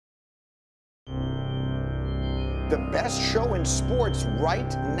The best show in sports right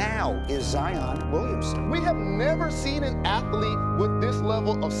now is Zion Williamson. We have never seen an athlete with this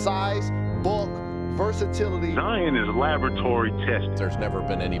level of size, bulk, versatility. Zion is laboratory tested. There's never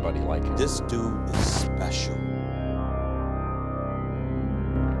been anybody like him. This dude is special.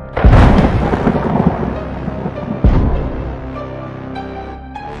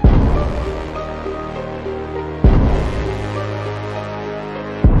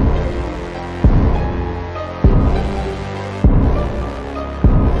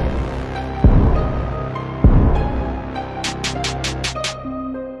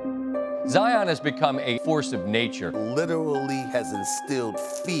 Zion has become a force of nature. Literally has instilled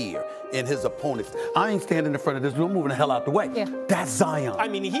fear in his opponents. I ain't standing in front of this dude. I'm moving the hell out the way. Yeah. That's Zion. I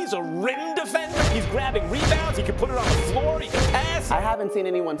mean, he's a rim defender. He's grabbing rebounds. He can put it on the floor. He can pass. I haven't seen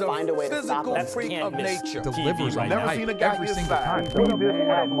anyone find a way to stop him. That's freak of nature. Delivers on Never height seen a guy every this single size.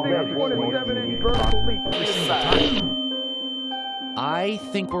 time. I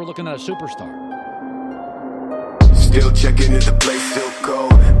think we're looking at a superstar. Still checking if the place still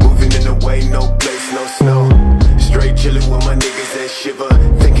cold. Moving in the way, no place, no snow. Straight chilling with my niggas that shiver.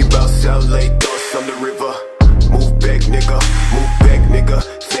 Thinking about South Lake, thoughts on the river. Move back, nigga, move back, nigga.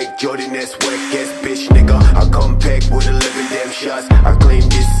 Fake Jordan, that's whack ass bitch, nigga. I come back with 11 damn shots. I claim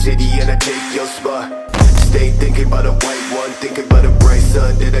this city and I take your spot. Stay thinking about a white one, thinking about a bright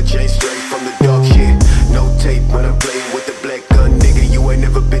sun. That I changed straight from the dark shit. No tape when I'm playing with the black gun, nigga. You ain't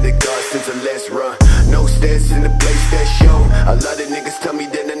never been a god since the last run. No stats in the place that show. A lot of niggas tell me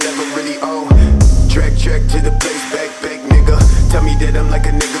that I never really own. Track to the place, back, nigga. Tell me that I'm like a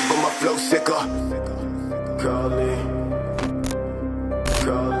nigga, but my flow sicker. Calling,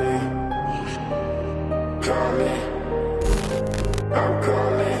 I'm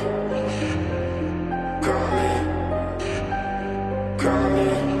calling,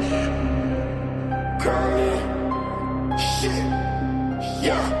 shit,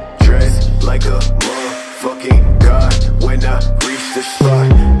 yeah. Dressed like a motherfucking god when I reach the spot.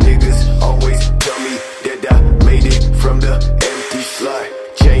 Niggas always tell me that I made it from the empty slot.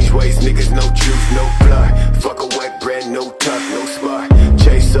 Change ways, niggas, no truth, no plot. Fuck a whack brand, no top, no spot.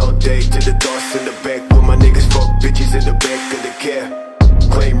 Chase all day to the thoughts in the back. Put my niggas fuck bitches in the back of the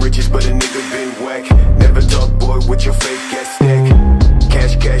cab. Claim riches, but a nigga been whack. Never talk, boy, with your fake ass stack.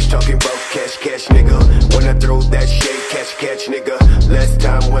 Cash, talking about cash, nigga. When I throw that shade, catch, nigga. Last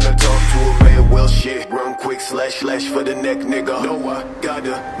time when I talk to a man, well shit. Run quick, slash for the neck, nigga. No, I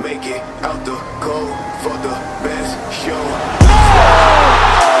gotta make it out the cold for the best show.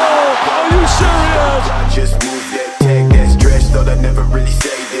 Are you serious? I just moved that tag, that's trash. Thought I'd never really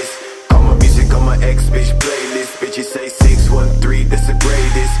say this. Call my music on my ex-bitch playlist. Bitches say 613, that's the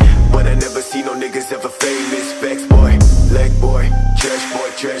greatest. But I never see no niggas ever famous. Facts boy, leg boy,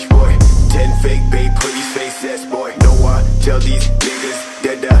 trash boy. 10 fake babe, pretty face ass boy. No, I tell these niggas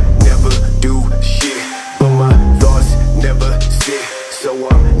that I never do shit, but my thoughts never sit. So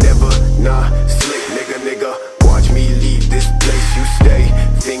I'm never not slick, nigga. Watch me leave this place you stay.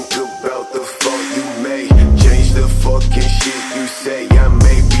 Think about the fault you made. Change the fucking shit you say. I'm